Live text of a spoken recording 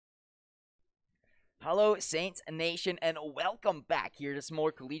Hello, Saints Nation, and welcome back here to some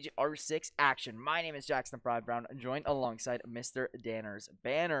more CollegiateR6 action. My name is Jackson Pride Brown, joined alongside Mr. Danner's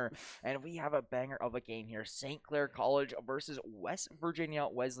Banner, and we have a banger of a game here. St. Clair College versus West Virginia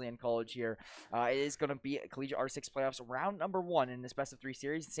Wesleyan College here. It is going to be CollegiateR6 playoffs round number 1 in this best-of-3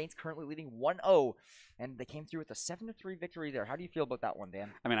 series. The Saints currently leading 1-0, and they came through with a 7-3 victory there. How do you feel about that one,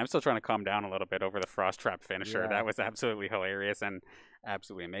 Dan? I mean, I'm still trying to calm down a little bit over the Frost Trap finisher. Yeah. That was absolutely hilarious and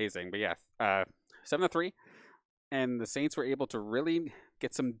absolutely amazing. But yeah, 7-3, and the Saints were able to really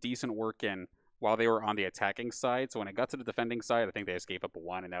get some decent work in while they were on the attacking side. So when it got to the defending side, I think they just gave up a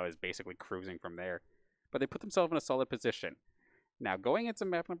 1, and that was basically cruising from there. But they put themselves in a solid position. Now, going into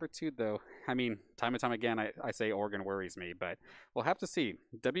map number 2, though, I mean, time and time again, I say Oregon worries me, but we'll have to see.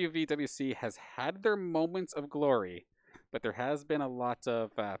 WVWC has had their moments of glory, but there has been a lot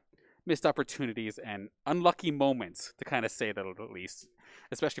of missed opportunities and unlucky moments, to kind of say that at least,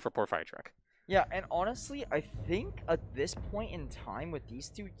 especially for poor Fire Truck. Yeah, and honestly, I think at this point in time with these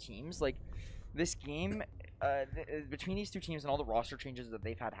two teams, like, this game, between these two teams and all the roster changes that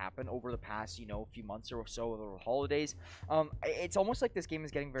they've had happen over the past, few months or so over the holidays, it's almost like this game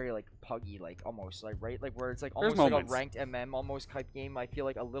is getting very, like, puggy, like, almost, like, right? Like, where it's, like, almost like a ranked MM almost type game, I feel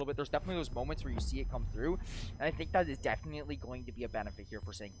like a little bit. There's definitely those moments where you see it come through, and I think that is definitely going to be a benefit here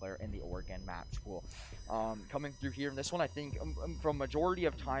for St. Clair in the Oregon match pool. Coming through here in this one, I think, from majority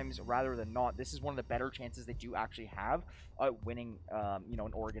of times, rather than not, this is one of the better chances they do actually have winning,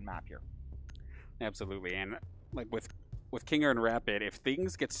 an Oregon map here. Absolutely, and like with Kinger and Rapid, if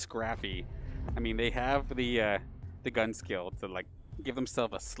things get scrappy, I mean, they have the gun skill to like give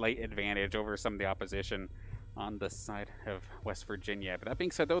themselves a slight advantage over some of the opposition on the side of West Virginia. But that being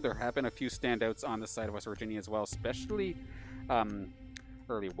said, though, there have been a few standouts on the side of West Virginia as well, especially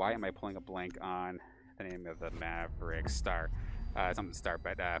early. Why am I pulling a blank on the name of the Maverick Star? Something Star,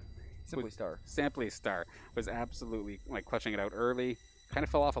 but Simply Star was absolutely like clutching it out early. Kind of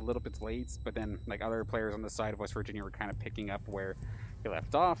fell off a little bit late, but then like other players on the side of West Virginia were kind of picking up where he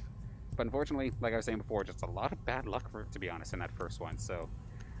left off. But unfortunately, like I was saying before, just a lot of bad luck, to be honest, in that first one. So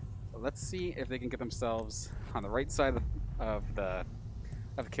let's see if they can get themselves on the right side of the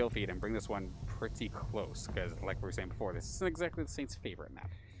kill feed and bring this one pretty close. Because like we were saying before, this isn't exactly the Saints' favorite map.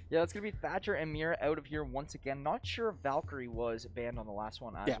 Yeah, it's going to be Thatcher and Mira out of here once again. Not sure if Valkyrie was banned on the last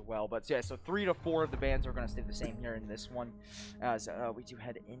one as well. But yeah, so 3 to 4 of the bans are going to stay the same here in this one. As we do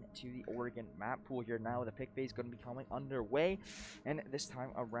head into the Oregon map pool here now. The pick phase is going to be coming underway. And this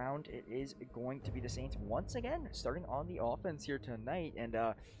time around, it is going to be the Saints once again starting on the offense here tonight. And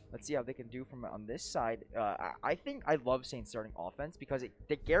let's see how they can do from on this side. I think I love Saints starting offense because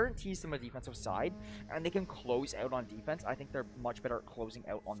it guarantees them a defensive side. And they can close out on defense. I think they're much better at closing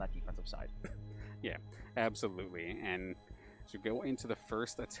out on that defensive side. Yeah, absolutely. And as we go into the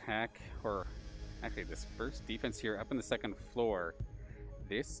first attack, or actually this first defense here up in the second floor,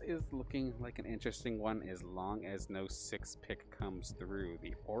 this is looking like an interesting one as long as no 6 pick comes through.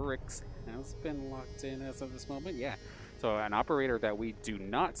 The Oryx has been locked in as of this moment. Yeah, so an operator that we do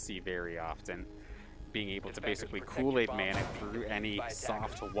not see very often, being able to basically Kool-Aid man it through any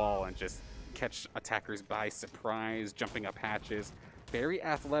soft wall and just catch attackers by surprise, jumping up hatches. Very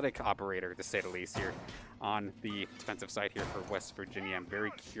athletic operator, to say the least, here on the defensive side here for West Virginia. I'm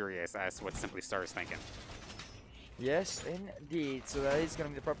very curious as to what Simply Star is thinking. Yes, indeed. So that is going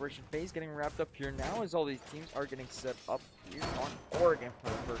to be the preparation phase getting wrapped up here now as all these teams are getting set up here on Oregon for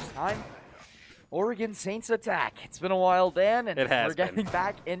the first time. Oregon Saints attack. It's been a while, Dan, and we're getting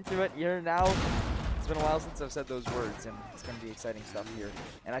back into it here now. It's been a while since I've said those words, and it's going to be exciting stuff here.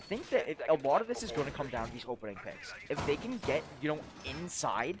 And I think that a lot of this is going to come down to these opening picks. If they can get,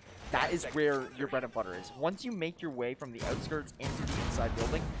 inside, that is where your bread and butter is. Once you make your way from the outskirts into the inside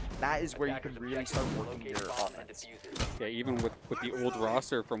building, that is where you can really start working your offense. Yeah, even with the old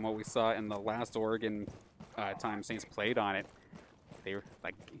roster from what we saw in the last Oregon time Saints played on it, they were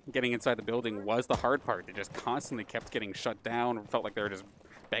like getting inside the building was the hard part. They just constantly kept getting shut down. Felt like they were just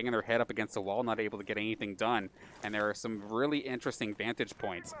banging their head up against the wall, not able to get anything done. And there are some really interesting vantage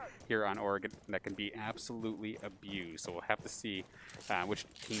points here on Oregon that can be absolutely abused. So we'll have to see which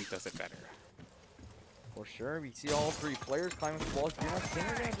team does it better. For sure, we see all 3 players climbing the walls. I think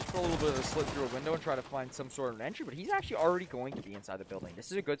they're going to just throw a little bit of a slip through a window and try to find some sort of entry, but he's actually already going to be inside the building.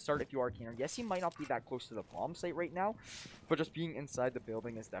 This is a good start if you are Keener. Yes, he might not be that close to the bomb site right now, but just being inside the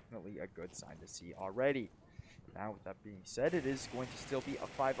building is definitely a good sign to see already. Now, with that being said, it is going to still be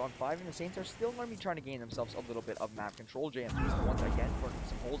a 5-on-5, and the Saints are still going to be trying to gain themselves a little bit of map control. JM3 is the once again putting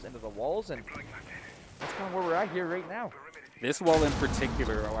some holes into the walls, and that's kind of where we're at here right now. This wall in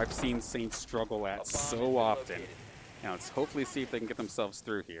particular, I've seen Saints struggle at so often. Now let's hopefully see if they can get themselves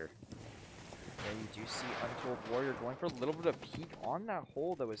through here. Yeah, you do see Untold Warrior going for a little bit of peek on that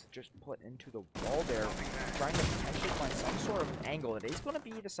hole that was just put into the wall there, trying to potentially find some sort of angle. It is going to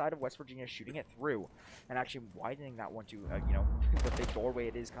be the side of West Virginia shooting it through and actually widening that one to, you know, the big doorway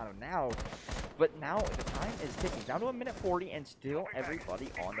it is kind of now. But now the time is ticking down to a minute 40 and still everybody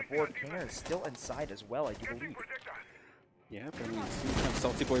on the board. Kinger is still inside as well, I do believe. Yep, and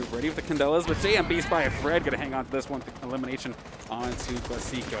Salty Boy ready with the Candelas, but JMB's by a thread. Gonna hang on to this one. Elimination onto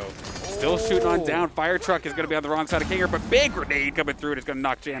Clasico. Still shooting on down. Fire truck is gonna be on the wrong side of Kinger, but big grenade coming through. And it's gonna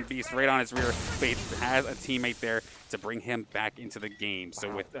knock JMB's right on his rear. But he has a teammate there to bring him back into the game. So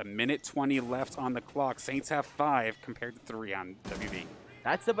with a minute 20 left on the clock, Saints have 5 compared to 3 on WV.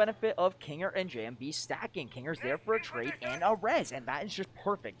 That's the benefit of Kinger and JMB stacking. Kinger's there for a trade and a res, and that is just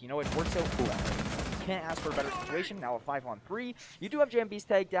perfect. You know, it works out well. Can't ask for a better situation. Now a 5-on-3. You do have JMB's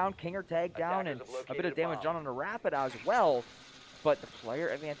tag down, Kinger tag down, and a bit of damage done on the Rapid as well. But the player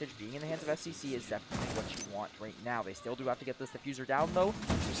advantage being in the hands of SCC is definitely what you want right now. They still do have to get this diffuser down, though.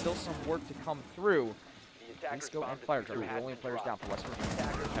 There's still some work to come through. Risco and Fire Truck are the only players down for West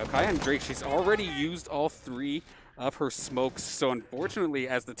Virginia. Now, Kaya Drake, she's already used all 3 of her smokes, so unfortunately,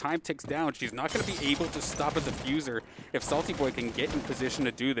 as the time ticks down, she's not going to be able to stop a diffuser if Salty Boy can get in position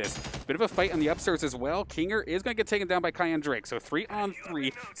to do this. Bit of a fight on the upstairs as well. Kinger is going to get taken down by Kaya Drake, so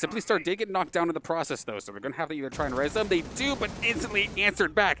 3-on-3. Simply Star did get knocked down in the process, though, so they're going to have to either try and res them. They do, but instantly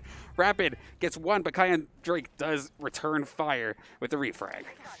answered back. Rapid gets 1, but Kaya Drake does return fire with the refrag.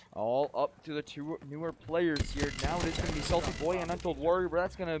 All up to the 2 newer players here. Now it is going to be Salty Boy and Untold Warrior, but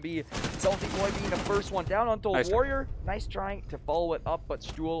that's going to be Salty Boy being the first one down. Untold Warrior, nice trying to follow it up, but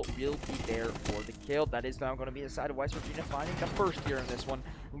Stuhl will be there for the kill. That is now going to be the side of West Virginia finding the first here in this one,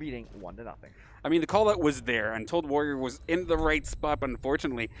 leading 1-0. I mean, the call-out was there. Untold Warrior was in the right spot, but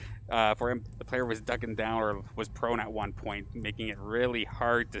unfortunately for him, the player was ducking down or was prone at one point, making it really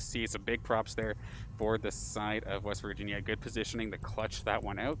hard to see. So big props there for the side of West Virginia. Good positioning to clutch that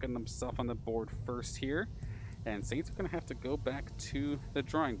one out, getting themselves on the board first here. And Saints are going to have to go back to the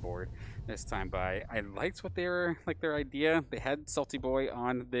drawing board this time by. I liked what they were, like their idea. They had Salty Boy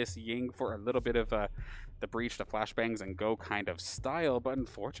on this Ying for a little bit of the breach, the flashbangs and go kind of style, but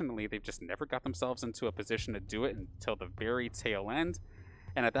unfortunately they've just never got themselves into a position to do it until the very tail end.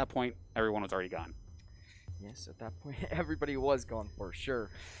 And at that point, everyone was already gone. Yes, at that point, everybody was gone for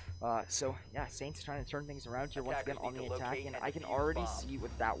sure. So, yeah, Saints trying to turn things around here once again on the attack, and I can already see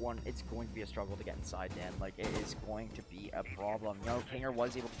with that one, it's going to be a struggle to get inside, Dan. Like, it is going to be a problem. You know, Kinger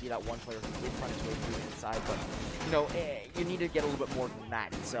was able to be that one player who did find his way through inside, but, you know, you need to get a little bit more than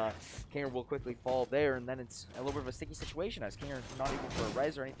that. It's, Kinger will quickly fall there, and then it's a little bit of a sticky situation as Kinger not able for a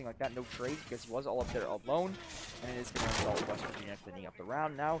res or anything like that, no trade, because he was all up there alone, and it is going to result in West Virginia cleaning up the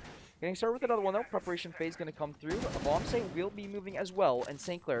round. Now, getting started with another one, though. Preparation phase going to come through. Bomb Saint will be moving as well, and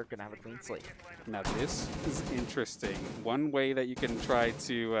St. Clair going to have a clean slate. Now, this is interesting. One way that you can try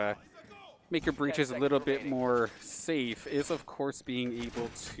to make your breaches a little bit more safe is, of course, being able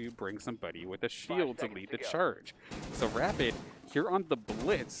to bring somebody with a shield to lead the charge. So Rapid here on the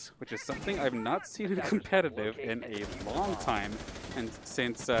Blitz, which is something I've not seen in competitive in a long time, and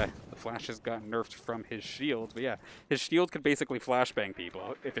since the Flash has gotten nerfed from his shield. But yeah, his shield could basically flashbang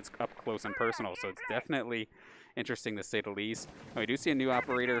people if it's up close and personal, so it's definitely interesting to say the least. And we do see a new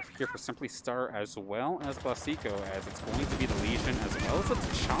operator here for Simply Star as well as Clasico, as it's going to be the Legion as well as the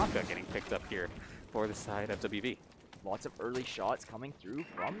Tachanka getting picked up here for the side of WV. Lots of early shots coming through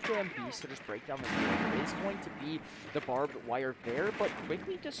from JMB to just break down the field. It is going to be the barbed wire there, but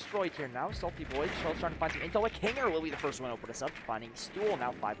quickly destroyed here now. Salty Boy trying to find some intel. Kinger will be the first one to open us up, finding Stuhl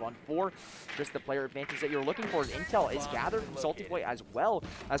now 5-on-4. Just the player advantage that you're looking for. Intel is gathered from Salty Boy as well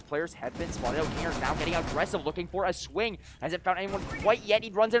as players have been spotted out. Kinger now getting aggressive, looking for a swing. Hasn't found anyone quite yet. He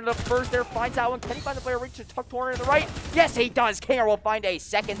runs into the first there, finds that one. Can he find the player reach to tuck corner to the right? Yes, he does. Kinger will find a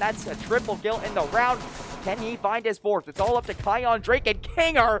second. That's a triple kill in the round. Can he find his fourth? It's all up to Kion Drake, and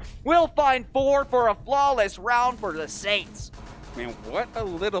Kinger will find 4 for a flawless round for the Saints. Man, what a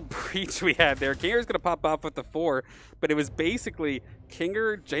little breach we had there. Kinger's going to pop off with the 4, but it was basically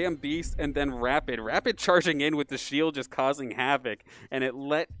Kinger, JM Beast, and then Rapid. Rapid charging in with the shield just causing havoc, and it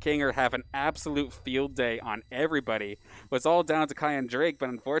let Kinger have an absolute field day on everybody. It was all down to Kion Drake, but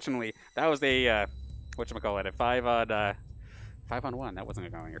unfortunately, that was a, whatchamacallit, a 5-on-1. That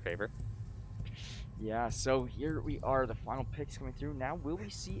wasn't going in your favor. Yeah, so here we are, the final picks coming through. Now, will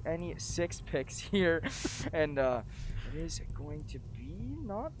we see any 6 picks here? And it is going to be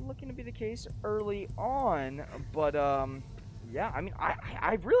not looking to be the case early on, but yeah, I mean,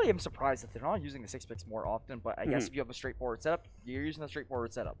 I really am surprised that they're not using the 6 picks more often, but I guess if you have a straightforward setup, you're using a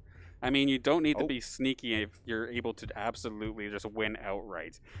straightforward setup. I mean, you don't need to be sneaky if you're able to absolutely just win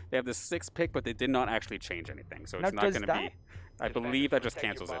outright. They have the 6th pick, but they did not actually change anything, so it's not going to be. I believe that just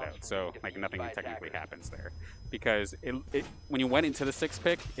cancels it out, so like nothing technically happens there, because when you went into the 6th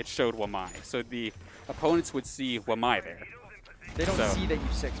pick, it showed Wamai, so the opponents would see Wamai there. They don't see that you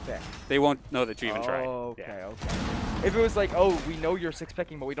 6th pick. They won't know that you even tried. Okay. If it was like, oh, we know you're 6th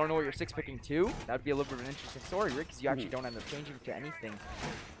picking, but we don't know what you're 6th picking to, that would be a little bit of an interesting story, Rick, because you actually don't end up changing to anything.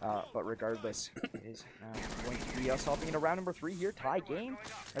 But regardless, it is going to be us hopping into round number 3 here, tie game,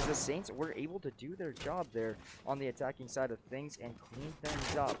 as the Saints were able to do their job there on the attacking side of things and clean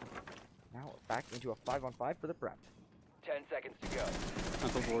things up. Now back into a 5-on-5 for the prep. 10 seconds to go.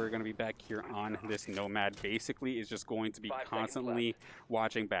 Until we're going to be back here on this Nomad, basically is just going to be constantly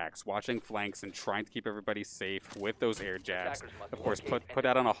watching backs, watching flanks, and trying to keep everybody safe with those air jabs. Of course, put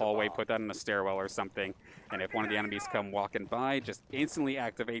that on a hallway, put that in a stairwell or something, and if one of the enemies come walking by, just instantly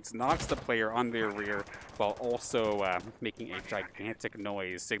activates, knocks the player on their rear, while also making a gigantic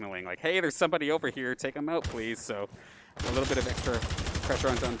noise, signaling like, hey, there's somebody over here, take them out, please. So a little bit of extra pressure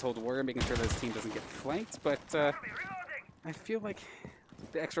on Untold Warrior, making sure that his team doesn't get flanked, but I feel like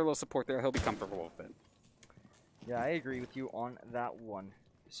the extra little support there, he'll be comfortable with it. Yeah, I agree with you on that one.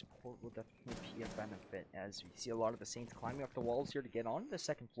 The support will definitely be a benefit, as we see a lot of the Saints climbing up the walls here to get on the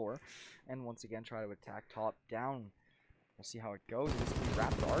 2nd floor, and once again try to attack top down. We'll see how it goes. It's going to be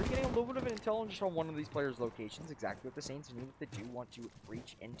Rapid are getting a little bit of intelligence on one of these players' locations, exactly what the Saints knew that they do want to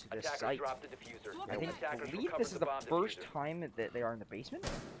reach into this site. I believe this is the first time that they are in the basement.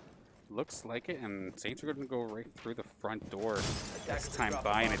 Looks like it, and Saints are going to go right through the front door this time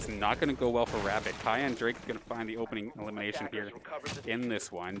by, and it's not going to go well for Rapid. Kyan Drake is going to find the opening elimination here in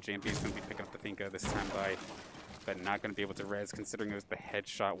this one. JMP is going to be picking up the Finka this time by, but not going to be able to res, considering it was the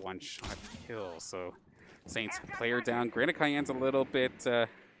headshot one-shot kill. So Saints player down. Granted, Kyan's a little bit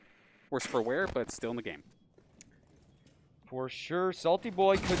worse for wear, but still in the game. For sure, Salty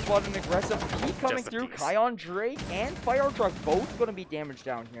Boy could spot an aggressive peek coming through. Kyan Drake and Fire Truck both going to be damaged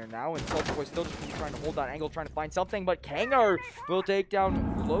down here now, and Salty Boy still just trying to hold that angle, trying to find something, but Kanger will take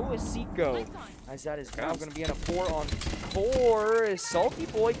down Loisico, as that is now going to be in a 4-on-4. Salty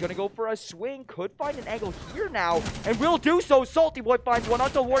Boy going to go for a swing, could find an angle here now, and will do so. Salty Boy finds one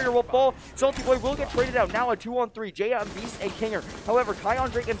until Warrior will fall. Salty Boy will get traded out. Now a 2-on-3, Jaya, Beast, and Kinger. However, Kyan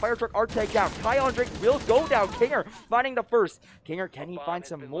Drake and Fire Truck are taken down. Kyan Drake will go down. Kinger finding the first. Kinger, can he find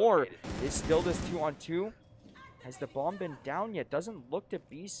some more? Is still this 2-on-2? Has the bomb been down yet? Doesn't look to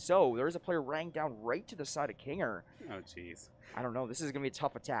be so. There is a player running down right to the side of Kinger. Oh, jeez. I don't know. This is going to be a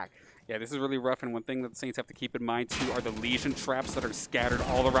tough attack. Yeah, this is really rough, and one thing that the Saints have to keep in mind, too, are the Legion traps that are scattered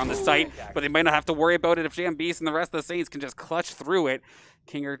all around the site, but they might not have to worry about it if Jam Beast and the rest of the Saints can just clutch through it.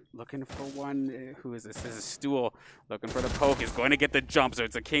 Kinger looking for one. Who is this? This is Stool looking for the poke. He's going to get the jump, so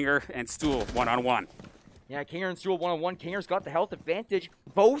it's a Kinger and Stool one-on-one. Yeah, Kinger and Stool 1-on-1. Kinger's got the health advantage.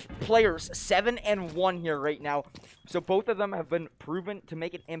 Both players 7-1 here right now. So both of them have been proven to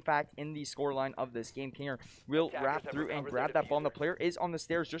make an impact in the scoreline of this game. Kinger will wrap through and grab that bomb. The player is on the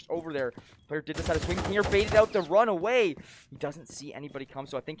stairs just over there. Player did decide to swing. Kinger baited out the run away. He doesn't see anybody come,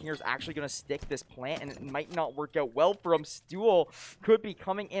 so I think Kinger's actually going to stick this plant, and it might not work out well for him. Stool could be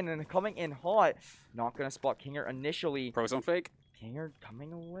coming in and coming in hot. Not going to spot Kinger initially. Pro zone fake. Kinger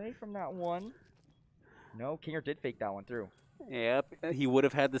coming away from that one. No, Kinger did fake that one through. Yep, he would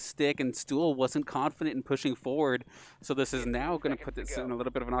have had the stick, and Stool wasn't confident in pushing forward. So this is now going to put this in a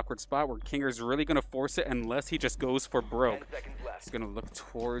little bit of an awkward spot where Kinger's really going to force it unless he just goes for broke. He's going to look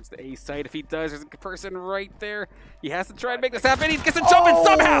towards the A site. If he does, there's a person right there. He has to try and make this happen. He gets a jump and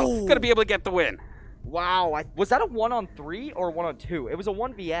somehow going to be able to get the win. Wow, was that a 1-on-3 or 1-on-2? It was a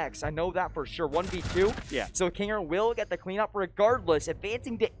 1vx. I know that for sure. 1v2. Yeah. So Kinger will get the cleanup regardless,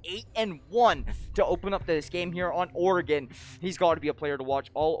 advancing to 8-1 to open up this game here on Oregon. He's got to be a player to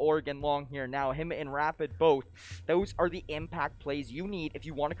watch all Oregon long here. Now, him and Rapid both. Those are the impact plays you need if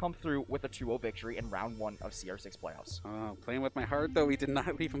you want to come through with a 2-0 victory in round 1 of CR6 playoffs. Playing with my heart, though, he did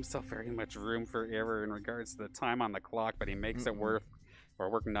not leave himself very much room for error in regards to the time on the clock, but he makes it work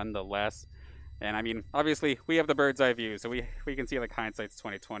nonetheless. And I mean, obviously, we have the bird's eye view, so we can see like hindsight's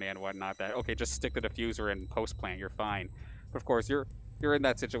 20/20 and whatnot. That okay, just stick the diffuser and post plant, you're fine. But of course, you're in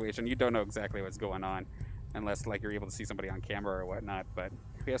that situation, you don't know exactly what's going on, unless like you're able to see somebody on camera or whatnot. But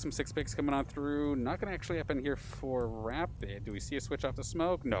we have some 6 picks coming on through. Not going to actually happen here for Rapid. Do we see a switch off the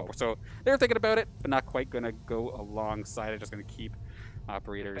smoke? No. So they're thinking about it, but not quite going to go alongside it. Just going to keep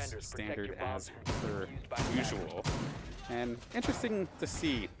operators standard as per usual. And interesting to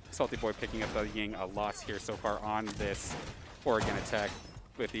see Salty Boy picking up the Ying a lot here so far on this Oregon attack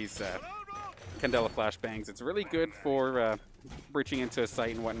with these Candela flashbangs. It's really good for breaching into a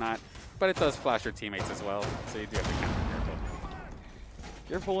site and whatnot, but it does flash your teammates as well, so you do have to kind of be careful.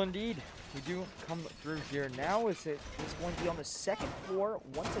 Careful indeed. We do come through here now. It's going to be on the second floor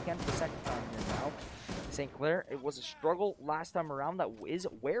once again for the second time here now. St. Clair, it was a struggle last time around. That is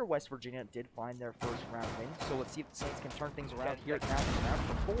where West Virginia did find their first round win. So let's see if the Saints can turn things around here now in round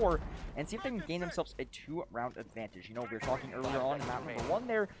number 4 and see if they can gain themselves a 2-round advantage. You know, we were talking earlier on in map number 1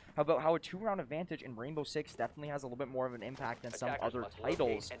 there about how a 2-round advantage in Rainbow Six definitely has a little bit more of an impact than some other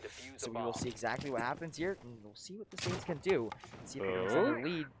titles. So we will see exactly what happens here, and we'll see what the Saints can do and see if they can extend their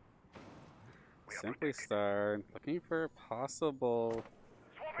lead. Simply Star looking for a possible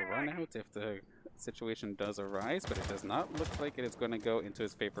run out if the situation does arise, but it does not look like it is going to go into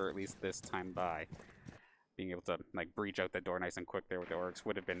his favor, at least this time by. Being able to like breach out the door nice and quick there with the Oryx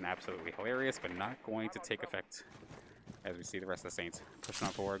would have been absolutely hilarious, but not going to take effect as we see the rest of the Saints pushing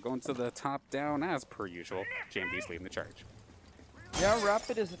on forward, going to the top down as per usual. JMB's leading the charge. Yeah,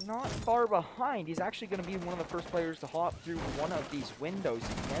 Rapid is not far behind. He's actually going to be one of the first players to hop through one of these windows.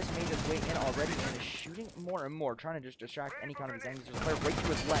 He has made his way in already and is shooting more and more, trying to just distract any kind of his enemies. There's a player right to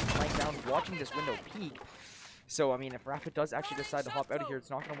his left, lying down, watching this window peek. So, I mean, if Rapid does actually decide to hop out of here, it's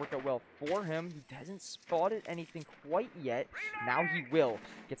not going to work out well for him. He hasn't spotted anything quite yet. Now he will.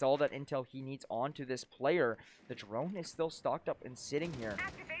 Gets all that intel he needs onto this player. The drone is still stocked up and sitting here.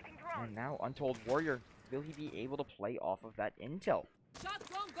 And now Untold Warrior, will he be able to play off of that intel?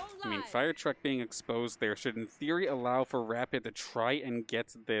 I mean, Fire Truck being exposed there should, in theory, allow for Rapid to try and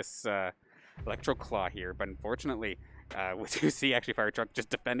get this Electro Claw here, but unfortunately, we do see actually Fire Truck just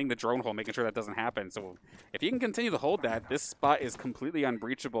defending the drone hole, making sure that doesn't happen. So if you can continue to hold that, this spot is completely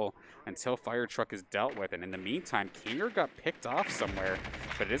unbreachable until Fire Truck is dealt with. And in the meantime, Kinger got picked off somewhere,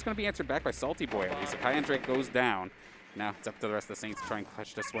 but it is going to be answered back by Salty Boy at least. If High Drake goes down, now it's up to the rest of the Saints to try and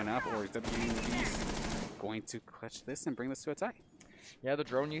clutch this one up, or is WB's going to clutch this and bring this to a tie? Yeah, the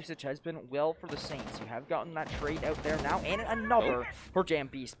drone usage has been well for the Saints. You have gotten that trade out there now, and another for Jam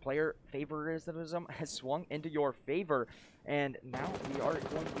Beast. Player favoritism has swung into your favor, and now we are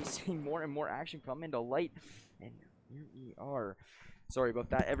going to be seeing more and more action come into light. And here we are. Sorry about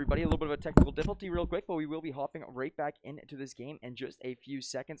that, everybody. A little bit of a technical difficulty real quick, but we will be hopping right back into this game in just a few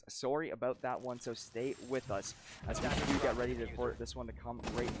seconds. Sorry about that one, so stay with us as we do get ready for this one to come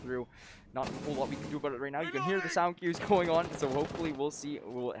right through. Not a whole lot we can do about it right now. You can hear the sound cues going on, so hopefully we'll see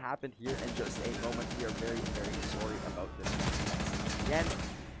what happened here in just a moment. We are very, very sorry about this one again.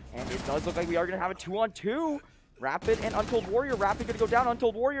 And it does look like we are going to have a 2-on-2. Rapid and Untold Warrior. Rapid going to go down.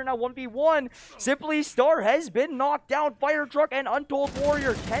 Untold Warrior now 1v1. Simply Star has been knocked down. Fire Truck and Untold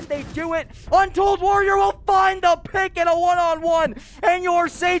Warrior. Can they do it? Untold Warrior will find the pick in a one-on-one. And your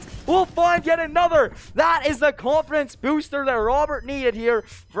Saints will find yet another. That is the confidence booster that Robert needed here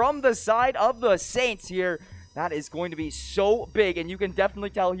from the side of the Saints here. That is going to be so big, and you can definitely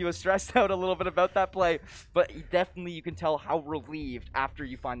tell he was stressed out a little bit about that play, but definitely you can tell how relieved after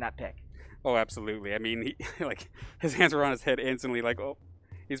you find that pick. Oh, absolutely. I mean, he, like, his hands were on his head instantly, like, oh,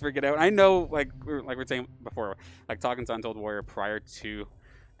 he's freaking out. I know, like we were saying before, like, talking to Untold Warrior prior to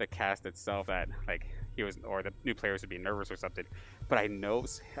the cast itself, that, like, he was, or the new players would be nervous or something. But I know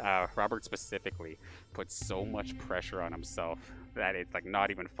Robert specifically put so much pressure on himself that it's, like, not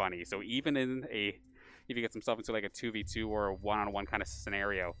even funny. So even in if he gets himself into, like, a 2v2 or a one-on-one kind of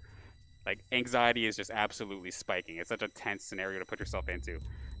scenario, like, anxiety is just absolutely spiking. It's such a tense scenario to put yourself into.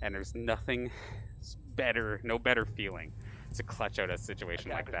 And there's nothing better, no better feeling to clutch out a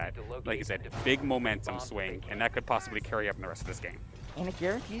situation like that. Like you said, big momentum swing, and that could possibly carry up in the rest of this game. And it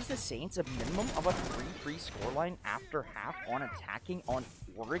guarantees the Saints a minimum of a 3-3 scoreline after half on attacking on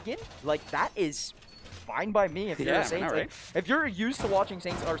Oregon. Like, that is fine by me if you're a Saints. Right? If you're used to watching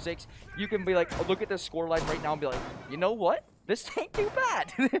Saints R6, you can be like, oh, look at this scoreline right now and be like, you know what? This ain't too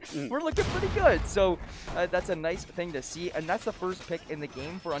bad. We're looking pretty good. So that's a nice thing to see. And that's the first pick in the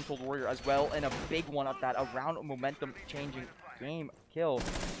game for Untold Warrior as well. And a big one at that, around momentum changing game kill.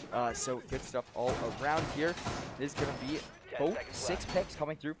 So good stuff all around here. This is going to be both 6 picks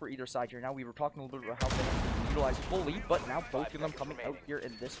coming through for either side here. Now, we were talking a little bit about how they can utilize fully, but now both of them coming out here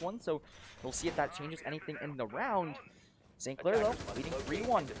in this one. So we'll see if that changes anything in the round. St. Clair, though, leading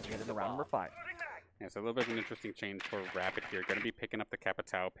 3-1 to get into round number 5. Yeah, so a little bit of an interesting change for Rapid here. Going to be picking up the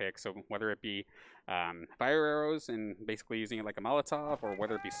Capitao pick. So whether it be fire arrows and basically using it like a Molotov, or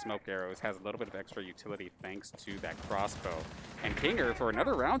whether it be smoke arrows, has a little bit of extra utility thanks to that crossbow. And Kinger, for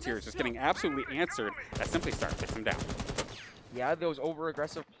another round here, is just getting absolutely answered as Simply Star takes him down. Yeah, those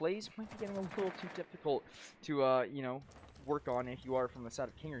over-aggressive plays might be getting a little too difficult to, you know, work on if you are from the side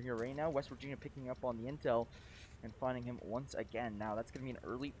of Kinger here right now. West Virginia picking up on the intel and finding him once again. Now, that's going to be an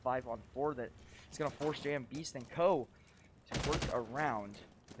early 5-on-4 that is going to force JM Beast and Co. to work around.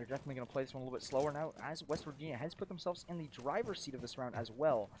 They're definitely going to play this one a little bit slower now, as West Virginia has put themselves in the driver's seat of this round as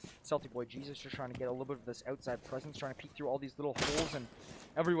well. Celtic Boy Jesus just trying to get a little bit of this outside presence, trying to peek through all these little holes and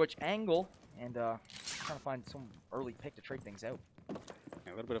every which angle, and trying to find some early pick to trade things out. A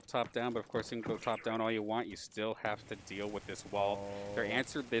little bit of top down, but of course you can go top down all you want. You still have to deal with this wall. Their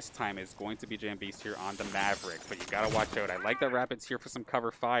answer this time is going to be Jambeast here on the Maverick, but you got to watch out. I like that Rapid's here for some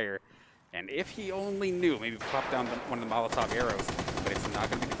cover fire. And if he only knew, maybe pop down one of the Molotov arrows, but it's not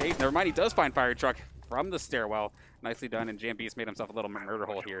going to be the case. Never mind, he does find Fire Truck from the stairwell. Nicely done, and Jambeast made himself a little murder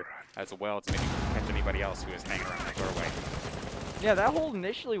hole here as well to maybe catch anybody else who is hanging around the doorway. Yeah, that hole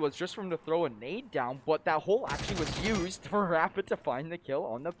initially was just for him to throw a nade down, but that hole actually was used for Rapid to find the kill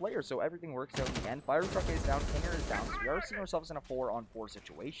on the player, so everything works out in the end. Fire Truck is down, Kinger is down, so we are seeing ourselves in a 4-on-4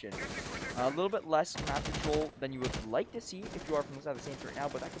 situation. A little bit less map control than you would like to see if you are from the side of the Saints right now,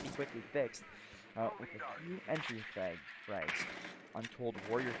 but that could be quickly fixed with a few entry frags. Untold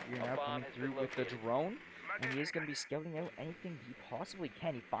Warrior here now coming through with the drone. And he is going to be scouting out anything he possibly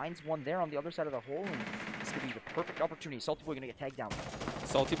can. He finds one there on the other side of the hole, and this could be the perfect opportunity. Salty Boy going to get tagged down.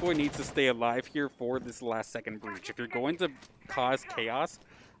 Salty Boy needs to stay alive here for this last second breach. If you're going to cause chaos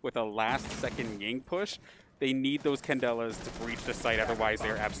with a last second Ying push, they need those Candelas to breach the site, otherwise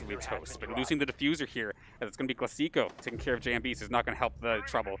they're absolutely toast. But losing the diffuser here, as it's going to be Classico taking care of Jambeast, is not going to help the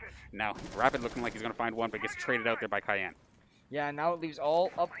trouble. Now, Rapid looking like he's going to find one, but gets traded out there by Cayenne. Yeah, now it leaves all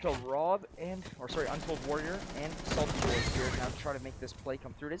up to Rob Untold Warrior and Salty Boy here now to try to make this play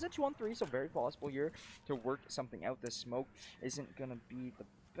come through. It is a 2-on-3, so very possible here to work something out. This smoke isn't going to be the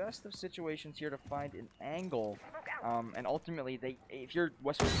best of situations here to find an angle. And ultimately, if you're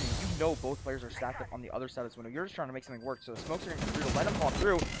West Virginia, you know both players are stacked up on the other side of this window. You're just trying to make something work. So the smokes are going to come through to let him pop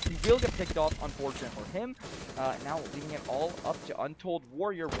through. He will get picked off, unfortunate for him. Now leaving it all up to Untold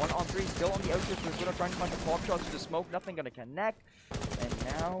Warrior. 1-on-3, still on the outskirts. We're going to try and find the pop shots through the smoke. Nothing going to connect. And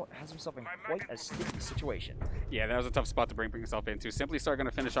now has himself in quite a sticky situation. Yeah, that was a tough spot to bring himself into. Simply Star going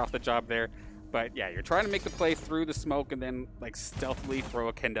to finish off the job there. But yeah, you're trying to make the play through the smoke and then like stealthily throw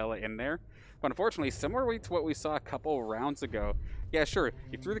a Candela in there. But unfortunately, similarly to what we saw a couple rounds ago, yeah, sure,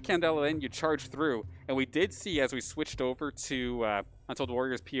 you threw the Candela in, you charged through, and we did see as we switched over to Untold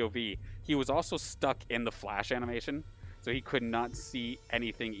Warrior's POV, he was also stuck in the flash animation, so he could not see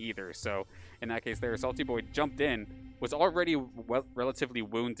anything either. So in that case there, Salty Boy jumped in, was already relatively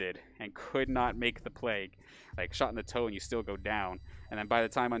wounded, and could not make the play. Like, shot in the toe and you still go down. And then by the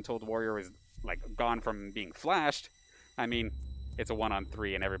time Untold Warrior was like gone from being flashed, I mean, it's a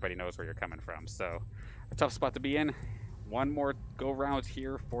 1-on-3 and everybody knows where you're coming from. So a tough spot to be in. One more go round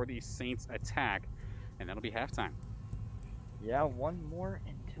here for the Saints attack, and that'll be halftime. Yeah, one more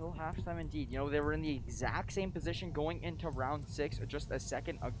until halftime indeed. You know, they were in the exact same position going into round 6 just a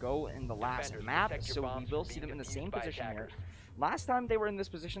second ago in the last map, so we will see them in the same position here. Last time they were in this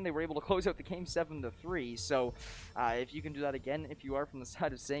position, they were able to close out the game 7-3. So if you can do that again, if you are from the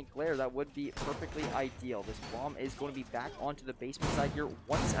side of St. Clair, that would be perfectly ideal. This bomb is going to be back onto the basement side here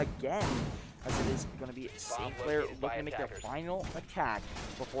once again, as it is going to be St. Clair looking to make their final attack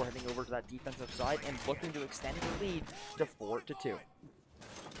before heading over to that defensive side and looking to extend their lead to 4-2.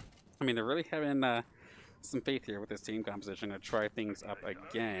 I mean, they're really having some faith here with this team composition to try things up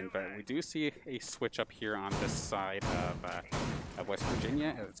again, but we do see a switch up here on this side of West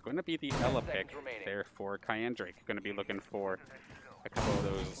Virginia. It's going to be the Ella pick there for Cayenne Drake. Going to be looking for a couple of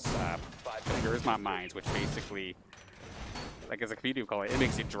those charisma mines, which basically, like as a community would call it, it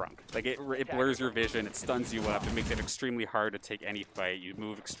makes you drunk. Like it blurs your vision, it stuns you up, it makes it extremely hard to take any fight. You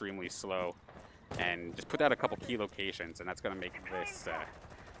move extremely slow, and just put out a couple key locations, and that's going to make this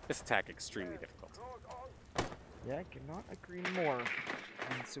this attack extremely difficult. Yeah, I cannot agree more.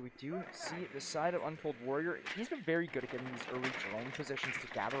 And so we do see the side of Untold Warrior. He's been very good at getting these early drone positions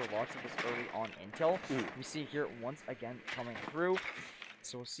to gather lots of this early on intel. We see here once again coming through.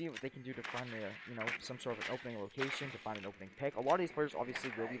 So we'll see what they can do to find some sort of an opening location, to find an opening pick. A lot of these players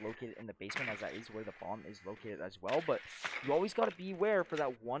obviously will be located in the basement, as that is where the bomb is located as well. But you always got to beware for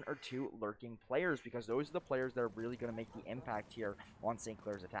that 1 or 2 lurking players, because those are the players that are really going to make the impact here on St.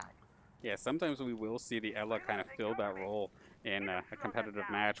 Clair's attack. Yeah, sometimes we will see the Ella kind of fill that role in a competitive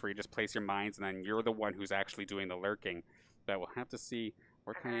match where you just place your mines and then you're the one who's actually doing the lurking. But we'll have to see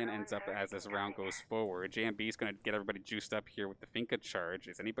where Cayenne ends up as this round goes forward. JMB is going to get everybody juiced up here with the Finka charge.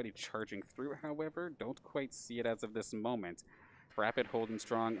 Is anybody charging through, however? Don't quite see it as of this moment. Rapid holding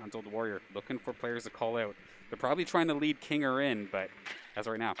strong. Untold Warrior looking for players to call out. They're probably trying to lead Kinger in, but as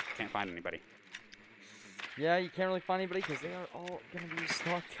of right now, can't find anybody. Yeah, you can't really find anybody because they are all going to be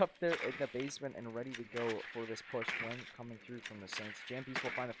stocked up there in the basement and ready to go for this push when coming through from the Saints. JMPs will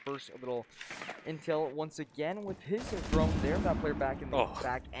find the first little intel once again with his drone there. That player back in the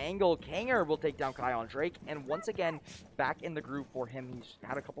back angle. Kanger will take down Kion Drake, and once again, back in the groove for him. He's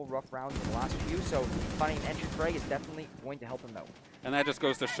had a couple rough rounds in the last few, so finding an entry frag is definitely going to help him out. And that just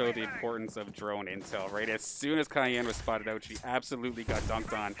goes to show the importance of drone intel, right? As soon as Cayenne was spotted out, she absolutely got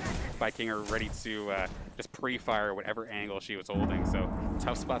dunked on by Kinger, ready to just pre-fire whatever angle she was holding. So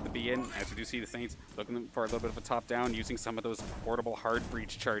tough spot to be in. As we do see the Saints looking for a little bit of a top down, using some of those portable hard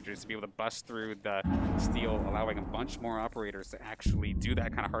breach charges to be able to bust through the steel, allowing a bunch more operators to actually do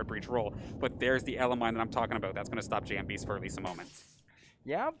that kind of hard breach roll. But there's the L mine that I'm talking about. That's going to stop JMBs for at least a moment.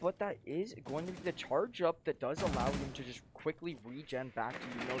 Yeah, but that is going to be the charge up that does allow him to just quickly regen back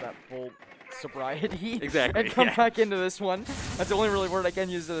to, that full sobriety. Exactly. And come back into this one. That's the only really word I can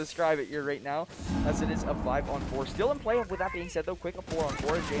use to describe it here right now, as it is a 5-on-4. Still in play. With that being said, though, quick a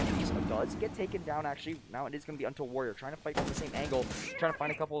 4-on-4. JMPs does get taken down, actually. Now it is going to be Until Warrior trying to fight from the same angle, trying to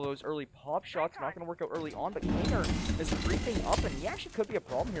find a couple of those early pop shots. Not going to work out early on, but Kaner is creeping up, and he actually could be a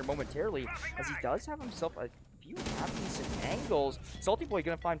problem here momentarily, as he does have himself a few half-decent angles. Salty Boy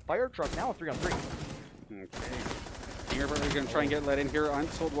going to find Fire Truck now, 3-on-3. Okay. Kinger going to try and get let in here.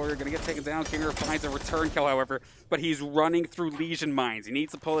 Untold Warrior going to get taken down. Kinger finds a return kill, however, but he's running through Legion mines. He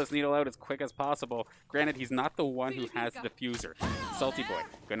needs to pull this needle out as quick as possible. Granted, he's not the one who has the diffuser. Salty Boy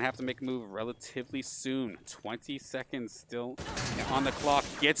going to have to make a move relatively soon. 20 seconds still on the clock.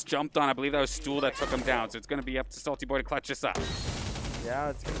 Gets jumped on. I believe that was Stool that took him down, so it's going to be up to Salty Boy to clutch this up.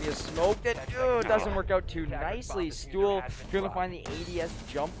 Yeah, it's going to be a smoke that doesn't work out too nicely. Stool going to find the ADS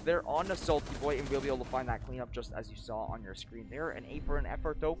jump there on the Salty Boy, and we'll be able to find that cleanup just as you saw on your screen there. An A for an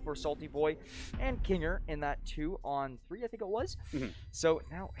effort, though, for Salty Boy and Kinger in that 2-on-3, I think it was. So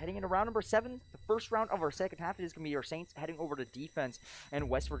now heading into round number 7, the first round of our second half, it is going to be your Saints heading over to defense, and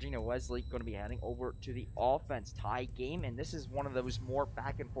West Virginia Wesley going to be heading over to the offense. Tie game, and this is one of those more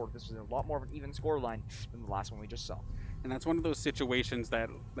back and forth. This is a lot more of an even score line than the last one we just saw. And that's one of those situations that,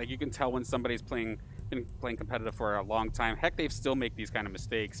 like, you can tell when somebody's been playing competitive for a long time. Heck, they still make these kind of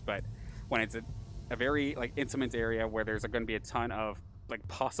mistakes, but when it's a very, intimate area where there's going to be a ton of,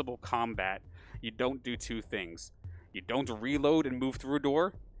 possible combat, you don't do two things. You don't reload and move through a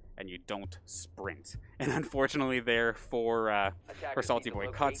door, and you don't sprint. And unfortunately there for Salty Boy,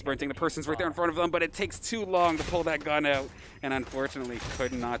 caught sprinting. The person's right there in front of them, but it takes too long to pull that gun out, and unfortunately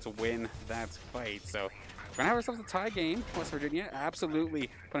could not win that fight. So we're going to have ourselves a tie game. West Virginia absolutely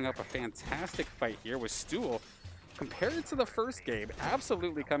putting up a fantastic fight here with Stool. Compared to the first game,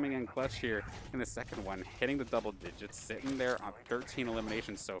 absolutely coming in clutch here in the second one, hitting the double digits, sitting there on 13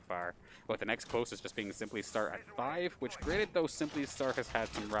 eliminations so far, with the next closest just being Simply Star at 5, which granted though Simply Star has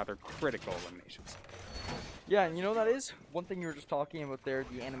had some rather critical eliminations. Yeah, and that is one thing you were just talking about there,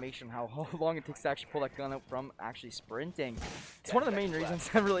 the animation, how long it takes to actually pull that gun out from actually sprinting. It's one of the main reasons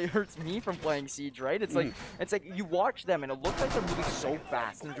that really hurts me from playing Siege, right? It's like you watch them and it looks like they're moving so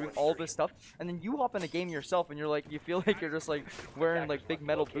fast and they're doing all this stuff, and then you hop in a game yourself and you feel like you're just wearing big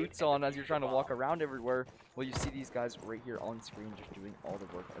metal boots on as you're trying to walk around everywhere. Well, you see these guys right here on screen just doing all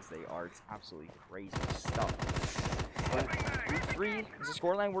the work as they are. It's absolutely crazy stuff. But Group 3 is the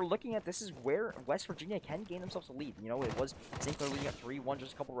scoreline we're looking at. This is where West Virginia can gain themselves a lead. It was St. Clair leading at 3-1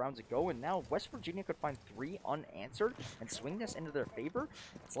 just a couple rounds ago, and now West Virginia could find 3 unanswered and swing this into their favor.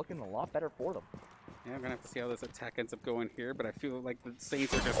 It's looking a lot better for them. Yeah, I'm going to have to see how this attack ends up going here, but I feel like the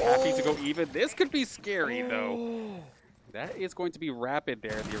Saints are just happy to go even. This could be scary, though. That is going to be Rapid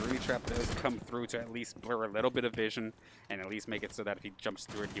there. The Aruni Trap does come through to at least blur a little bit of vision and at least make it so that if he jumps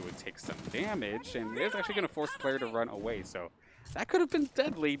through it, he would take some damage. And it is actually going to force the player to run away. So that could have been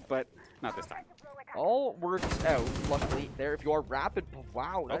deadly, but not this time. All works out, luckily, there. If you are Rapid,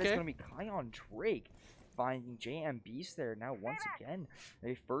 wow, that is going to be Kion Drake finding JM Beast there. Now, once again,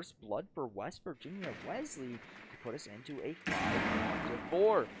 a first blood for West Virginia Wesley to put us into a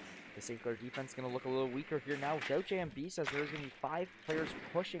 5-4. The St. Clair defense is going to look a little weaker here now without JM Beast, as there's going to be 5 players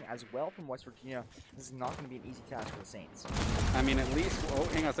pushing as well from West Virginia. This is not going to be an easy task for the Saints. I mean, at least, oh,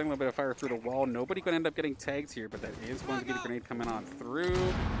 hang on a second, a little bit of fire through the wall. Nobody going to end up getting tags here, but that is going to be the grenade coming on through.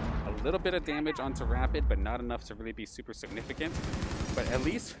 A little bit of damage onto Rapid, but not enough to really be super significant. But at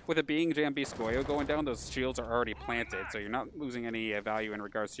least with it being JM Beast Goyo going down, those shields are already planted, so you're not losing any value in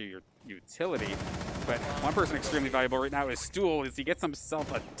regards to your utility. But one person extremely valuable right now is Stool, as he gets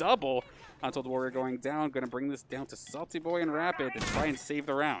himself a double. Untold Warrior going down, going to bring this down to Salty Boy and Rapid to try and save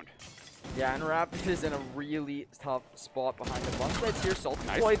the round. Yeah, and Rapid is in a really tough spot behind the bunk beds here. Salty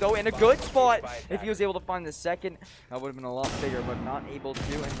Nice. Boy, though, in a good spot. If he was able to find the second, that would have been a lot bigger, but not able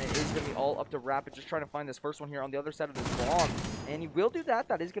to. And it is going to be all up to Rapid, just trying to find this first one here on the other side of this bomb. And he will do that.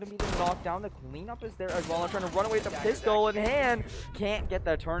 That is going to be the knockdown. The cleanup is there as well. I'm trying to run away with the pistol in hand. Can't get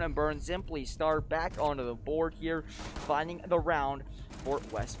that turn and burn. Simply start back onto the board here, finding the round for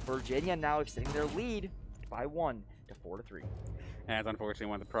West Virginia, now extending their lead by 1 to 4-3. And that's unfortunately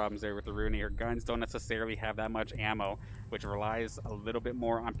one of the problems there with the Rooney. Her guns don't necessarily have that much ammo, which relies a little bit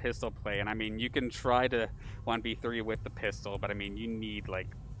more on pistol play. And I mean, you can try to 1v3 with the pistol, but I mean, you need like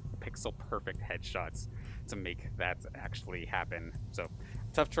pixel perfect headshots to make that actually happen. So,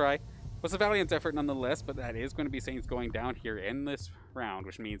 tough try. Was a valiant effort nonetheless, but that is going to be Saints going down here in this round,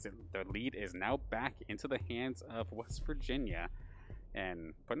 which means that the lead is now back into the hands of West Virginia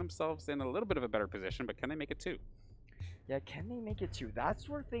and putting themselves in a little bit of a better position, but can they make it 2? Yeah, can they make it 2? That's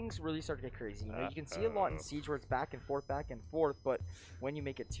where things really start to get crazy. You know, you can see a lot in Siege where it's back and forth, but when you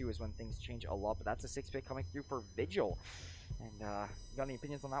make it 2 is when things change a lot. But that's a 6 pick coming through for Vigil. And you got any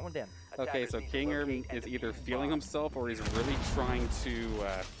opinions on that one, Dan? Okay, so Kinger is either feeling himself or he's really trying to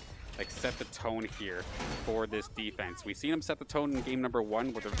like set the tone here for this defense. We've seen him set the tone in game number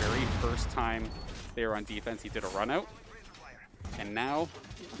 1 where the very first time they were on defense, he did a run out. And now,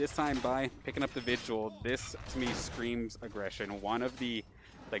 this time by picking up the Vigil, this to me screams aggression. One of the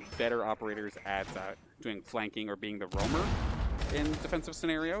like better operators at doing flanking or being the roamer in defensive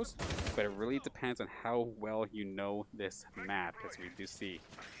scenarios, but it really depends on how well you know this map, as we do see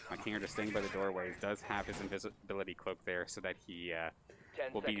Kinger just staying by the doorways does have his invisibility cloak there so that he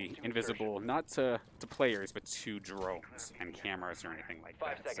will be invisible not to players but to drones and cameras or anything like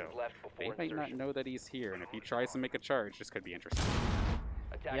that. So they might not know that he's here, and if he tries to make a charge, this could be interesting.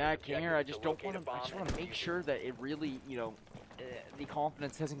 Yeah, Kinger, I just don't want to. I just want to make sure that it really, you know, the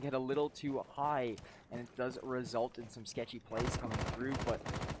confidence doesn't get a little too high, and it does result in some sketchy plays coming through. But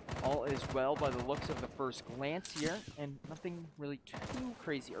all is well by the looks of the first glance here, and nothing really too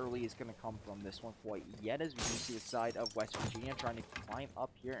crazy early is going to come from this one quite yet, as we do see the side of West Virginia trying to climb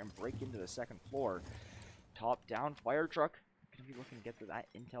up here and break into the second floor. Top down, fire truck. Going to be looking to get to that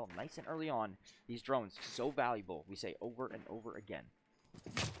intel nice and early on. These drones, so valuable, we say over and over again.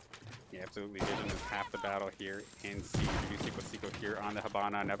 Yeah, absolutely. Vision is half the battle here in Siege. We do see Wasico here on the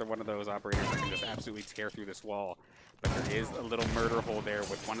Habana. Another one of those operators that can just absolutely tear through this wall. But there is a little murder hole there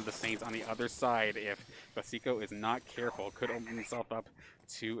with one of the Saints on the other side. If Wasico is not careful, could open himself up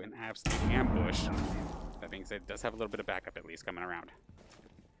to an absolute ambush. That being said, it does have a little bit of backup at least coming around.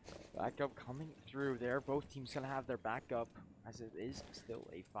 Backup coming through there. Both teams going to have their backup, as it is still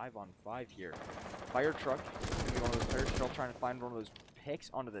a 5-on-5 here. Fire truck is going to be one of those players still trying to find one of those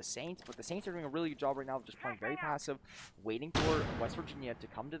picks onto the Saints, but the Saints are doing a really good job right now of just playing very passive, waiting for West Virginia to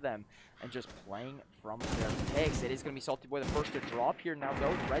come to them and just playing from their picks. It is going to be Salty Boy the first to drop here now,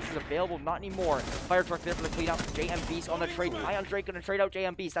 though. Res is available, not anymore. Fire truck there for the cleanup. JM Beast on the trade. High on Drake going to trade out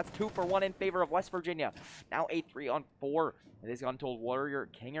JM Beast. That's 2 for 1 in favor of West Virginia. Now a 3-on-4. It is Untold Warrior,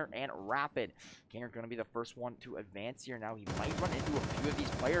 Kinger, and Rapid. Kinger going to be the first one to advance here. Now he might run into a few of these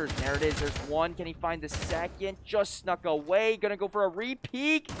players. There it is. There's one. Can he find the second? Just snuck away. Going to go for a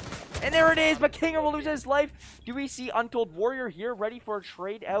repeat. And there it is. But Kinger will lose his life. Do we see Untold Warrior here ready for a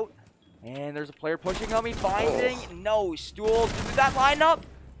trade out? And there's a player pushing on me. Finding no stools. Did that line up?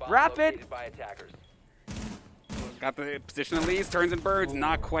 Rapid. By attackers. Got the position at least, turns and burns,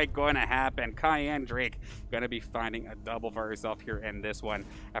 not quite going to happen. Cayenne Drake going to be finding a double for herself here in this one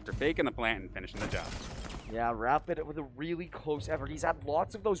after faking the plant and finishing the job. Yeah, Rapid with a really close effort. He's had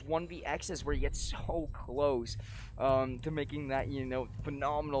lots of those 1vx's where he gets so close to making that, you know,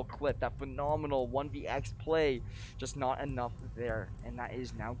 phenomenal clip, that phenomenal 1vx play. Just not enough there. And that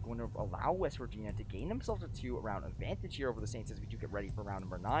is now going to allow West Virginia to gain themselves a 2-round advantage here over the Saints as we do get ready for round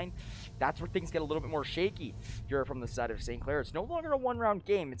number 9. That's where things get a little bit more shaky here from the side of St. Clair. It's no longer a 1-round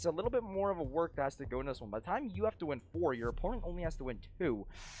game. It's a little bit more of a work that has to go in this one. By the time you have to win 4, your opponent only has to win 2.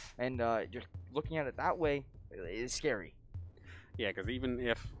 And just looking at it that way, it's scary. Yeah, because even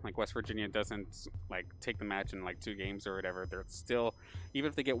if like West Virginia doesn't like take the match in like 2 games or whatever, they're still, even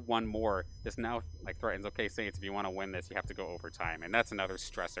if they get 1 more, this now like threatens, okay, Saints, if you want to win this, you have to go overtime, and that's another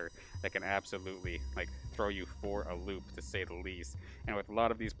stressor that can absolutely like throw you for a loop, to say the least. And with a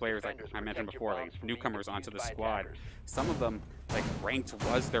lot of these players, like I mentioned before, like newcomers onto the squad, some of them like ranked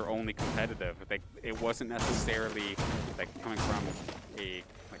was their only competitive. Like it wasn't necessarily like coming from a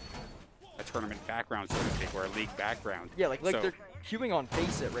tournament background, so to speak, or a league background. Yeah, like so, queuing on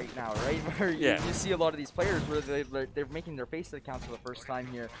Face It right now, right? Where you see a lot of these players where they're making their Face It accounts for the first time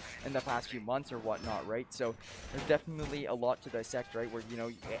here in the past few months or whatnot, right? So there's definitely a lot to dissect, right? Where, you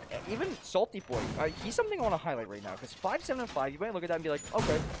know, even Salty Boy, he's something I want to highlight right now, because 5-7-5, you might look at that and be like,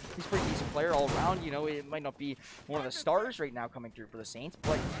 okay, he's a pretty decent player all around. You know, it might not be one of the stars right now coming through for the Saints,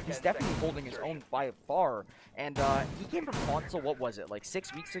 but he's definitely holding his own by far. And he came from console, what was it, like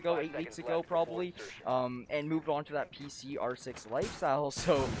 6 weeks ago, 8 weeks ago probably, and moved on to that PC R6 lifestyle.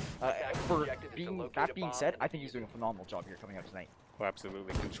 So that being said, I think he's doing a phenomenal job here coming out tonight. Oh,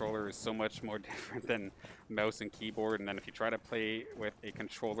 absolutely. Controller is so much more different than mouse and keyboard, and then if you try to play with a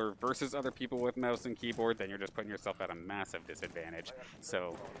controller versus other people with mouse and keyboard, then you're just putting yourself at a massive disadvantage.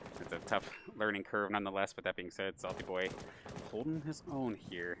 So it's a tough learning curve nonetheless. But that being said, Salty Boy holding his own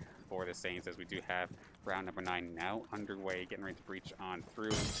here for the Saints, as we do have round number 9 now underway, getting ready to breach on through.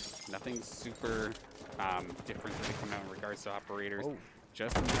 Nothing super different really coming out in regards to operators. Oh.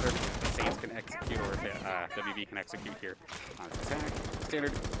 Just a matter if the Saints can execute, or if WV can execute here on attack.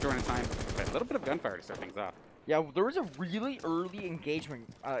 Standard during time, but a little bit of gunfire to start things off. Yeah, there was a really early engagement.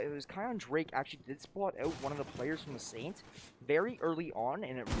 It was Kion Drake actually did spot out one of the players from the Saints very early on,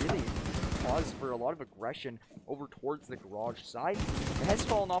 and it really caused for a lot of aggression over towards the garage side. It has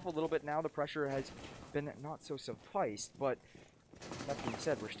fallen off a little bit now. The pressure has been not so sufficed, but that being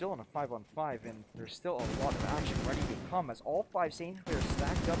said, we're still on a 5-on-5, and there's still a lot of action ready to come as all 5 Saints players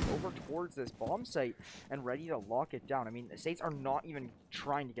stacked up over towards this bomb site and ready to lock it down. I mean, the Saints are not even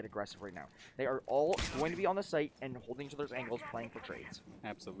trying to get aggressive right now. They are all going to be on the site and holding each other's angles, playing for trades.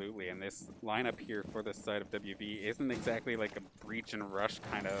 Absolutely, and this lineup here for the side of WV isn't exactly like a breach and rush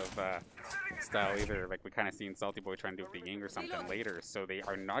kind of style either, like we kind of seen Salty Boy trying to do with the Ying or something later. So they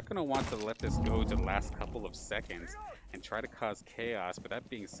are not going to want to let this go to the last couple of seconds and try to cause chaos. But that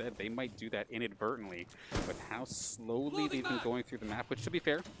being said, they might do that inadvertently with how slowly they've been going through the map, which, to be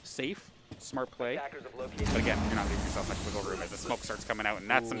fair, safe, smart play. But again, you're not leaving yourself much wiggle room as the smoke starts coming out, and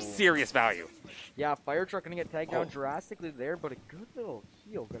that's some serious value. Yeah, Fire Truck going to get tagged down drastically there, but a good little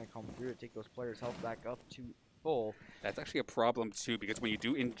heal going to come through to take those players' health back up to full. That's actually a problem too, because when you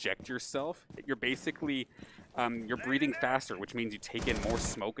do inject yourself, you're basically you're breathing faster, which means you take in more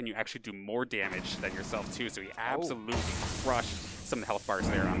smoke and you actually do more damage than yourself too. So you absolutely crush some of the health bars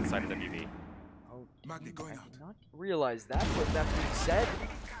there on the side of WV. Oh, I did not realize that, but that being said,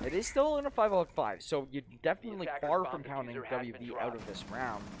 it is still in a 5-on-5, so you're definitely far from counting WV out of this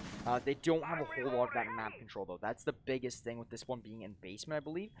round. They don't have a whole lot of that map control, though. That's the biggest thing with this one being in basement, I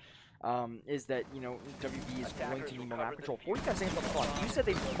believe, is that, you know, WV is going to need more map control. 45 seconds on the clock. You said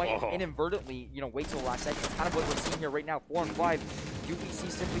they might inadvertently, you know, wait till the last second. It's kind of what we're seeing here right now. 4-on-5. UBC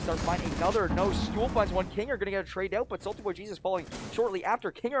simply start finding another. No, Stool finds one. Kinger going to get a trade out, but Salty Boy Jesus following shortly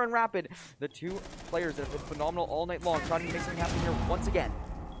after. Kinger and Rapid, the two players that have been phenomenal all night long, trying to make something happen here once again.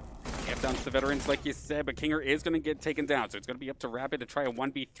 Get down to the veterans, like you said, but Kinger is going to get taken down, so it's going to be up to Rapid to try a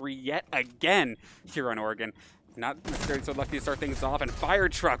 1v3 yet again here on Oregon. Not necessarily so lucky to start things off, and Fire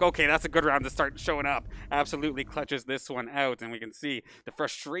Truck, okay, that's a good round to start showing up. Absolutely clutches this one out, and we can see the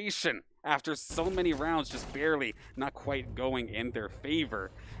frustration after so many rounds just barely, not quite going in their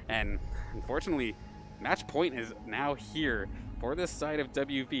favor. And unfortunately, match point is now here for this side of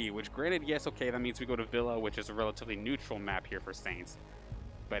WV, which granted, yes, okay, that means we go to Villa, which is a relatively neutral map here for Saints.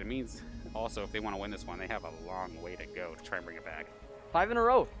 But it means also if they want to win this one, they have a long way to go to try and bring it back. 5 in a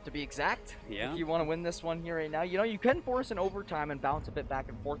row, to be exact. Yeah. If you want to win this one here right now, you know, you can force an overtime and bounce a bit back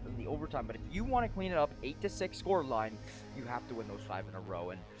and forth in the overtime, but if you want to clean it up, 8-6 score line, you have to win those 5 in a row.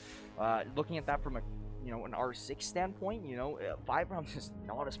 And looking at that from a, you know, an R6 standpoint, you know, 5 rounds is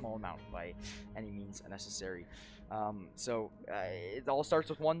not a small amount by any means necessary. It all starts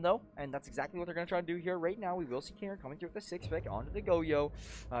with 1 though, and that's exactly what they're going to try to do here right now. We will see Kinger coming through with the 6-pick onto the Go-Yo.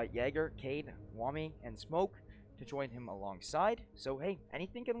 Jaeger, Cade, Wami, and Smoke to join him alongside. So hey,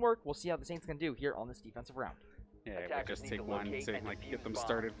 anything can work. We'll see how the Saints can do here on this defensive round. Yeah, it would just take one to like get them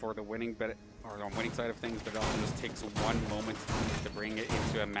started for the winning, but or on winning side of things, but it also just takes 1 moment to bring it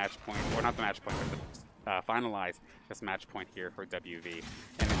into a match point, or not the match point, but the finalize this match point here for WV.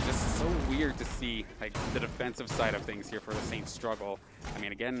 And it's just so weird to see like the defensive side of things here for the Saints struggle. I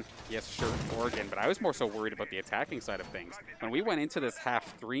mean, again, yes, sure, Oregon, but I was more so worried about the attacking side of things. When we went into this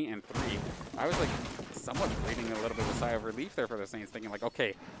half 3-3, I was like somewhat breathing a little bit of a sigh of relief there for the Saints, thinking like,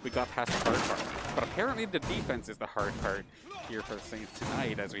 okay, we got past the hard part. But apparently the defense is the hard part here for the Saints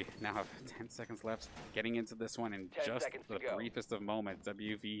tonight, as we now have 10 seconds left getting into this one in just the briefest of moments.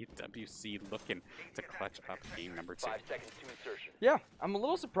 WC looking to clutch up game number 2. 5 seconds to insertion. Yeah, I'm a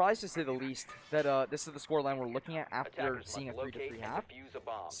little surprised to say the least that this is the scoreline we're looking at after seeing a 3-3 half.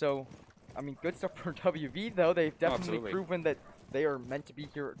 So, I mean, good stuff for WV though. They've definitely proven that They are meant to be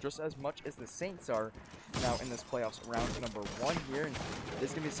here just as much as the Saints are now in this playoffs round number 1 here. And this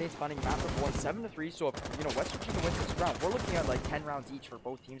is going to be the Saints finding map number 1, 7-3. So if, you know, West Virginia wins this round, we're looking at like 10 rounds each for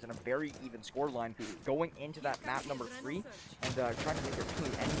both teams and a very even score line going into that map number 3 and trying to make it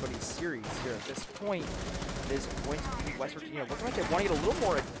really anybody's series here. At this point, it is going to be West Virginia looking like they want to get a little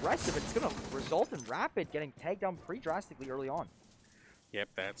more aggressive. It's going to result in Rapid getting tagged down pretty drastically early on. Yep,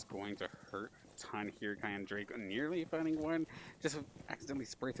 that's going to hurt a ton here. Kyan Drake nearly finding one. Just accidentally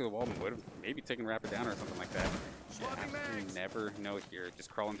sprayed through the wall and would have maybe taken Rapid down or something like that. You never know here. Just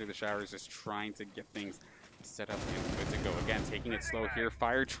crawling through the showers, just trying to get things set up and good to go. Again, taking it slow here.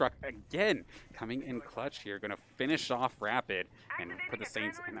 Fire truck again coming in clutch here. Going to finish off Rapid and put the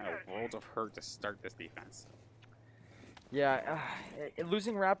Saints in a world of hurt to start this defense. Yeah,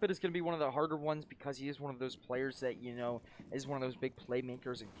 losing Rapid is going to be one of the harder ones because he is one of those players that, you know, is one of those big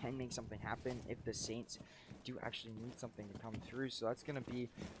playmakers and can make something happen if the Saints do actually need something to come through. So that's going to be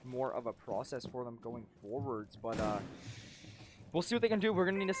more of a process for them going forwards. But we'll see what they can do. We're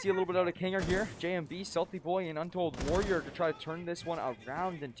going to need to see a little bit out of Kinger here. JMB, Salty Boy, and Untold Warrior to try to turn this one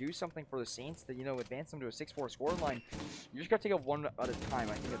around and do something for the Saints to, you know, advance them to a 6-4 scoreline. You just got to take it one at a time,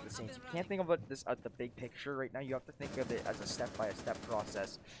 I think, of the Saints. You can't think of it this at the big picture right now. You have to think of it as a step-by-step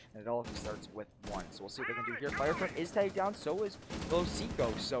process, and it all starts with one. So we'll see what they can do here. Fire Truck is tagged down, so is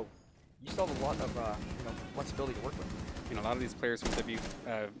Seco. So you still have a lot of, you know, flexibility to work with. You know, a lot of these players from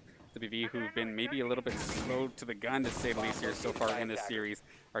WV who've been maybe a little bit slow to the gun, to say the least, here so far in this series,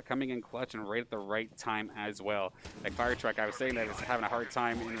 are coming in clutch and right at the right time as well. Like Fire Truck, I was saying that he's having a hard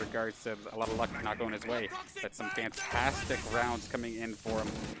time in regards to a lot of luck not going his way, but some fantastic rounds coming in for him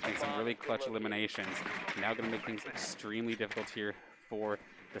and some really clutch eliminations. Now going to make things extremely difficult here for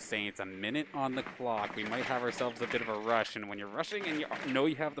the Saints. A minute on the clock. We might have ourselves a bit of a rush, and when you're rushing and you know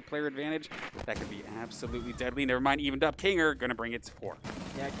you have the player advantage, that could be absolutely deadly. Never mind, evened up. Kinger going to bring it to 4.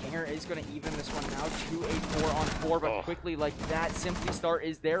 Yeah, Kinger is going to even this one now to a 4-on-4, but quickly like that, Simply Star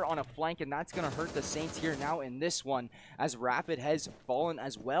is there on a flank, and that's going to hurt the Saints here now in this one, as Rapid has fallen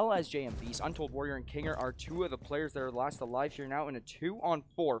as well as JMB's. Untold Warrior and Kinger are 2 of the players that are last alive here now in a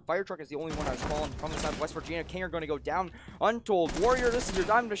 2-on-4. Fire Truck is the only one that's fallen from the side of West Virginia. Kinger going to go down. Untold Warrior, this is your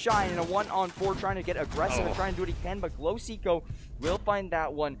time to shine in a 1-on-4, trying to get aggressive and trying to do what he can, but Glowseco will find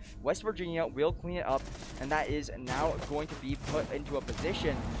that one. West Virginia will clean it up, and that is now going to be put into a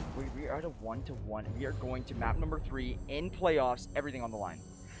position where we are at a 1-1. We are going to map number 3 in playoffs, everything on the line.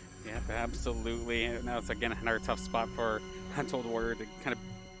 Yep, absolutely. Now it's again another tough spot for Untold Warrior to kind of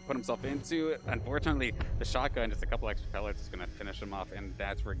put himself into. Unfortunately, the shotgun, just a couple extra pellets, is going to finish him off in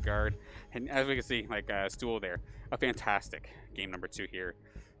that regard. And as we can see, like Stool there, a fantastic game number 2 here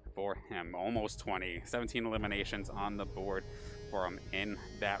for him. Almost 20, 17 eliminations on the board for him in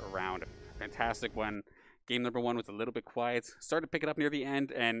that round. Fantastic one. Game number 1 was a little bit quiet. Started to pick it up near the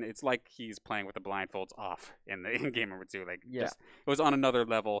end, and it's like he's playing with the blindfolds off in game number 2. Like, yeah, just, it was on another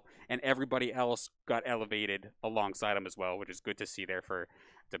level, and everybody else got elevated alongside him as well, which is good to see there for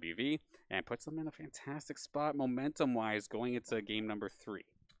WV, and puts them in a fantastic spot momentum-wise going into game number 3.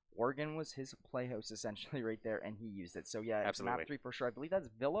 Oregon was his playhouse essentially right there, and he used it. So yeah, absolutely. Map 3 for sure. I believe that's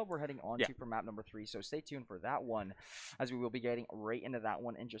Villa we're heading on to for map number 3. So stay tuned for that one, as we will be getting right into that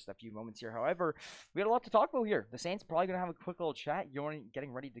one in just a few moments here. However, we got a lot to talk about here. The Saints probably gonna have a quick little chat. You're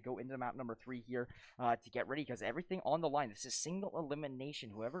getting ready to go into map number 3 here to get ready, because everything on the line. This is single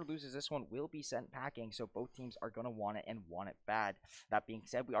elimination. Whoever loses this one will be sent packing. So both teams are gonna want it, and want it bad. That being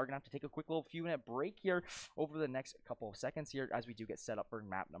said, we are gonna have to take a quick little few-minute break here over the next couple of seconds here as we do get set up for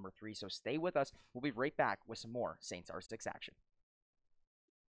map number 3. So stay with us. We'll be right back with some more Saints R6 action.